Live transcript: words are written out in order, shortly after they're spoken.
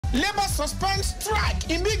Labour suspends strike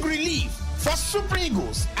in big relief for Super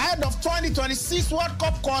Eagles ahead of 2026 World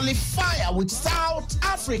Cup qualifier with South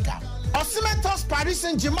Africa. Osimhen's Paris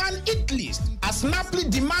Saint-Germain hit list as Napoli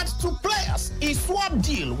demands 2 players in swap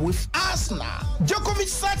deal with Arsenal. Djokovic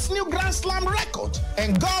sets new Grand Slam record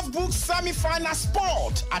and golf books semi-final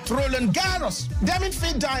spot at Roland Garros. The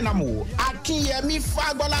midfield dynamo Akinyemi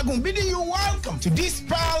Fagbolagun bidding you welcome to this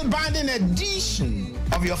spell-binding edition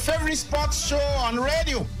of your favorite sports show on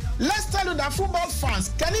radio. Let's tell you that football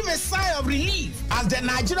fans can even sigh of relief as the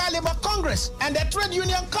Nigeria Labour Congress and the Trade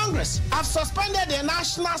Union Congress have suspended their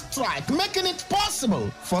national strike, making it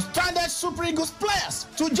possible for stranded Super Eagles players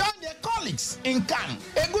to join their colleagues in camp.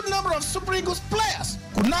 A good number of Super Eagles players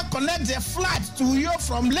could not connect their flights to Uyo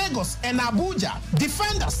from Lagos and Abuja.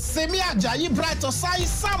 Defenders Semi Ajayi, Bright Osai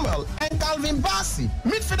Samuel and Calvin Bassi,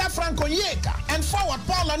 midfielder Frank Onyeka and forward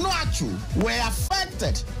Paul Anuachu were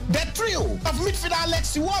affected. The trio of midfielder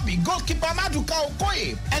Alex Iwobi, goalkeeper Maduka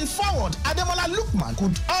Okoye and forward Ademola Lookman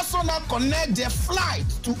could also not connect their flight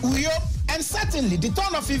to Uyo. And certainly, the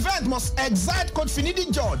turn of event must excite Coach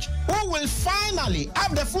Finidi George, who will finally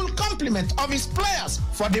have the full complement of his players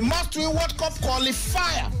for the must-win World Cup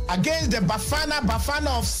qualifier against the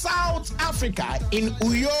Bafana of South Africa in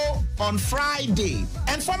Uyo on Friday.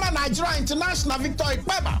 And former Nigeria international Victor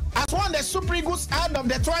Ikpeba has won the Super Eagles ahead of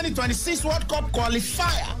the 2026 World Cup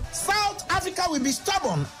qualifier. South Africa will be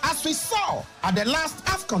stubborn, as we saw at the last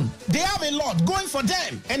AFCON. They have a lot going for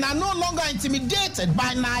them and are no longer intimidated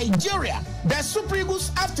by Nigeria. The Super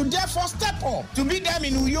Eagles have to therefore step up to beat them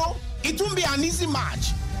in Uyo. It won't be an easy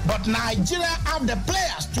match, but Nigeria have the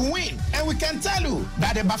players to win. And we can tell you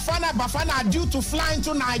that the Bafana are due to fly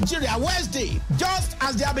into Nigeria Wednesday, just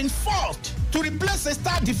as they have been forced to replace a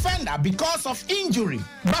star defender because of injury.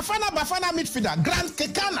 Bafana midfielder Grant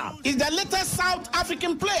Kekana is the latest South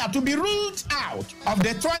African player to be ruled out of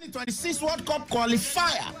the 2026 World Cup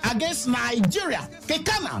qualifier against Nigeria.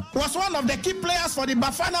 Kekana was one of the key players for the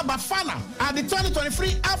Bafana at the 2023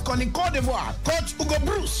 AFCON in Cote d'Ivoire. Coach Hugo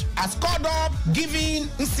Bruce has called up giving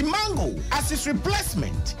Nsimango as his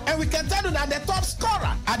replacement. And we can tell you that the top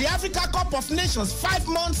scorer at the Africa Cup of Nations 5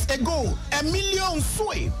 months ago, Emilio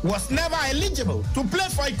Nsue, was never eligible to play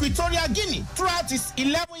for Equatorial Guinea throughout his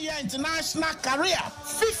 11-year international career.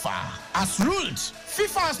 FIFA has ruled.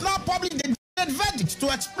 FIFA has now published the verdict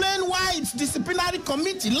to explain why its disciplinary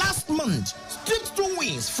committee last month stripped 2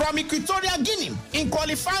 wins from Equatorial Guinea in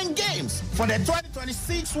qualifying games for the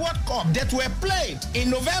 2026 World Cup that were played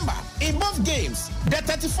in November. In both games, the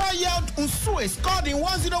 34-year-old Nsue scored in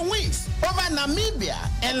 1-0 wins over Namibia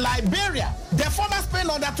and Liberia. The former Spain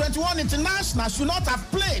under-21 international should not have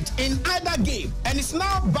played in either game and is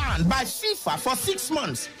now banned by FIFA for 6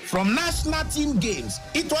 months from national team games.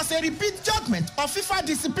 It was a repeat judgment of FIFA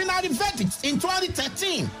disciplinary verdicts in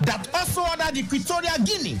 2013 that also ordered Equatorial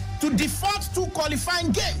Guinea to default 2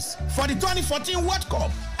 qualifying games for the 2014 World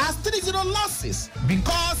Cup as 3-0 losses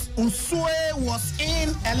because Nsue was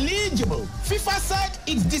ineligible. FIFA said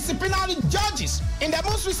its disciplinary judges in the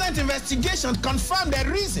most recent investigation confirmed the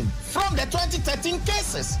reason from the 2013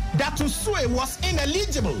 cases that Nsue was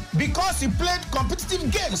ineligible because he played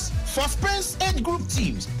competitive games for Spain's age group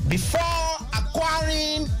teams before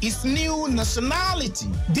acquiring his new nationality.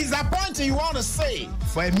 Disappointing, you want to say,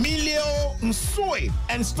 for Emilio Nsue,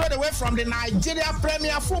 and straight away from the Nigeria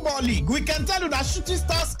Premier Football League. We can tell you that Shooting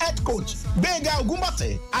Stars head coach Benga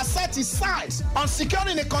Ogumate has set his sights on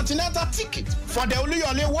securing a continental ticket for the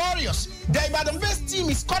Oluyole Warriors. The Ibadan-based team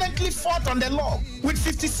is currently 4th on the log with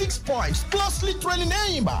 56 points, closely trailing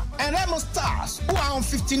Enyimba and Remo Stars, who are on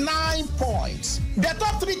 59 points. The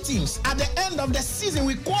top 3 teams at the end of the season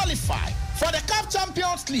will qualify for the CAF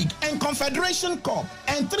Champions League and Confederation Cup,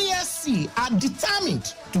 and 3SC are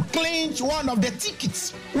determined to clinch one of the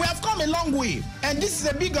tickets. We have come a long way, and this is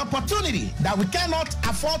a big opportunity that we cannot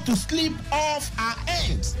afford to slip off our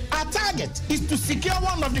hands. Our target is to secure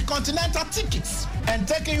one of the continental tickets. And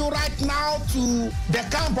taking you right now to the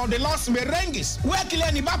camp of the Los Merengues, where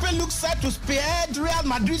Kylian Mbappe looks set to spearhead Real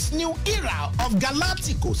Madrid's new era of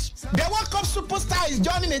Galacticos. The World Cup superstar is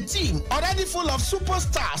joining a team already full of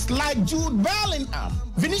superstars like Jude Bellingham,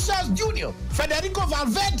 Vinicius Junior, Federico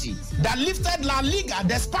Valverde, that lifted La Liga,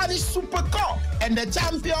 the Spanish Super Cup, and the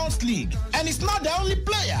Champions League. And it's not the only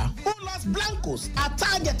player who Los Blancos are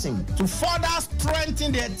targeting to further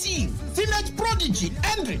strengthen their team. Teenage prodigy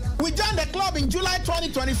Hendrik will join the club in July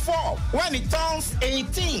 2024 when he turns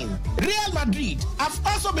 18. Real Madrid have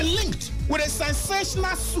also been linked with a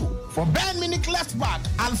sensational sue for Bayern Munich left back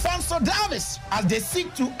Alphonso Davies as they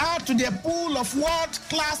seek to add to their pool of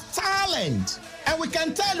world-class talent. And we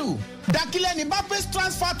can tell you that Kylian Mbappe's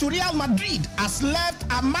transfer to Real Madrid has left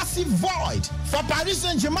a massive void for Paris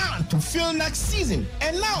Saint-Germain to fill next season.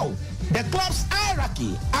 And now, the club's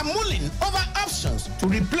hierarchy are mulling over options to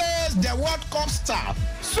replace their World Cup star.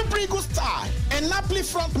 Super Eagles star and Napoli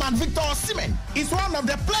frontman Victor Osimhen is one of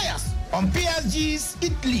the players on PSG's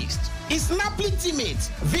hit list. His Napoli teammate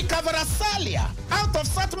Vica Varassalia out of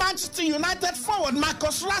South Manchester United forward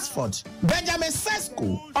Marcus Rashford, Benjamin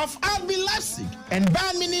Sesko of RB Leipzig, and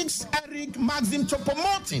Bayern Munich's Eric Maxim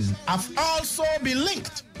Choupo-Moting have also been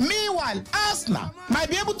linked. Meanwhile, Arsenal might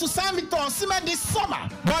be able to sign Victor Osimhen this summer,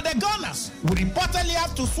 but the Gunners will reportedly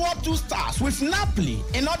have to swap 2 stars with Napoli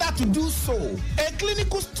in order to do so. A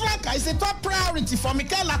clinical striker is a top priority for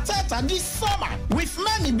Mikel Arteta this summer, with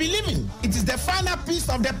many believing it is the final piece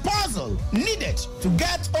of the puzzle needed to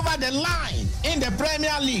get over the line in the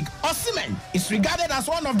Premier League. Osimhen is regarded as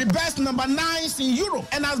one of the best number 9s in Europe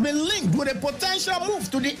and has been linked with a potential move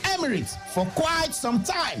to the Emirates for quite some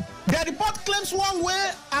time. The report claims one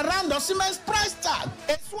way around Osimhen's price tag,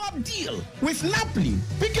 a swap deal with Napoli,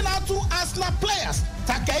 picking out 2 Arsenal players,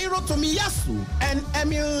 Takehiro Tomiyasu and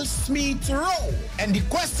Emil Smith-Rowe. And the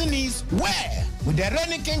question is, where will the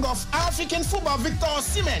reigning king of African football, Victor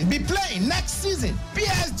Osimhen, be playing next season?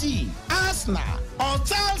 PSG, Arsenal, or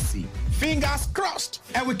Chelsea? Fingers crossed.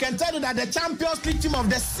 And we can tell you that the Champions League team of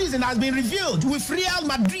the season has been revealed, with Real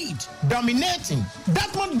Madrid dominating.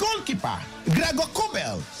 Dortmund goalkeeper Gregor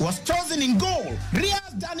Kobel was chosen in goal.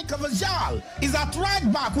 Real's Dani Carvajal is at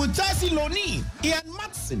right back with Chelsea loanee Ian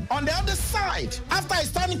Maatsen on the other side. After a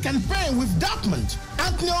stunning campaign with Dortmund,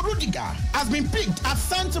 Antonio Rudiger has been picked at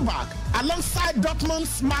centre-back alongside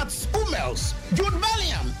Dortmund's Mats Hummels. Jude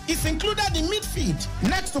Bellingham is included in midfield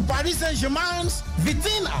next to Paris Saint-Germain's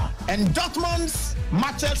Vitinha and Dortmund's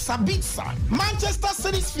Marcel Sabitzer. Manchester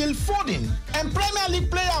City's Phil Foden and Premier League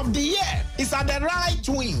Player of the Year is at the right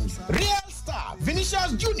wing. Real star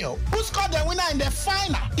Vinicius Jr., who scored the winner in the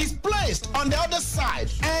final, is placed on the other side.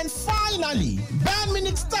 And finally, Bayern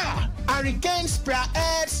Munich star Harry Kane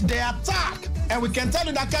spearheads the attack. And we can tell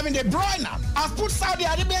you that Kevin De Bruyne has put Saudi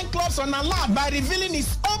Arabian clubs on alert by revealing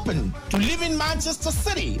he's open to leaving Manchester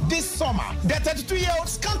City this summer. The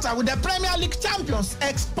 32-year-old's contract with the Premier League champions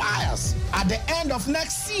expires at the end of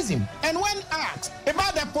next season. And when asked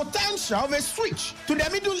about the potential of a switch to the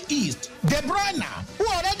Middle East, De Bruyne, who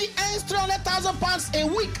already earns £300,000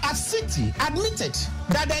 a week at City, admitted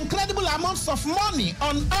that the incredible amounts of money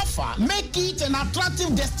on offer make it an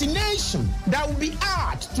attractive destination that will be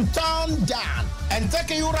hard to turn down. And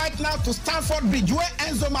taking you right now to Stamford Bridge, where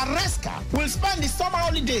Enzo Maresca will spend the summer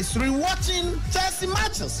holidays rewatching Chelsea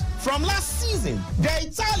matches from last season. The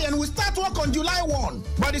Italian will start work on July 1,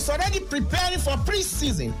 but is already preparing for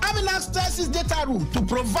pre-season, having asked Chelsea's data room to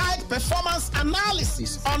provide performance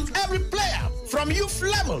analysis on every player from youth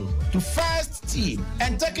level to first team.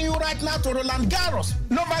 And taking you right now to Roland Garros,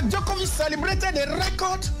 Novak Djokovic celebrated a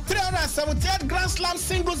record 378 Grand Slam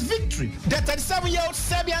singles victory. The 37-year-old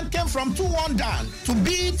Serbian came from 2-1 down to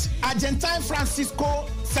beat Argentine Francisco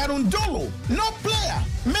Cerundolo. No player,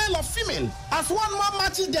 male or female, has won more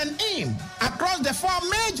matches than him across the 4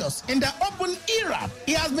 majors in the Open era.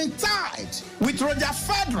 He has been tied with Roger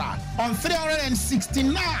Federer on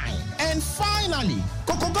 369. And finally,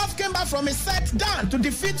 Coco Gauff came back from a set down to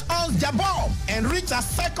defeat Ons Jabeur and reach a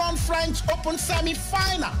second French Open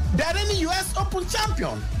semi-final. The reigning US Open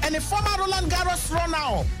champion and a former Roland Garros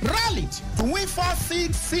runner-up rallied to win 4-6,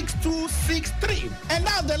 6-2, 6-3. And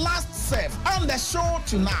that's the last serve on the show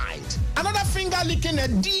tonight. Another finger-licking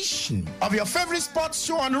edition of your favorite sports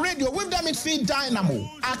show on radio with the midfield dynamo,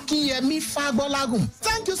 Akinyemi Fagbolagun.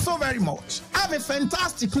 Thank you so very much. Have a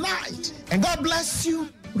fantastic night, and God bless you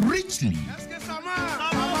richly.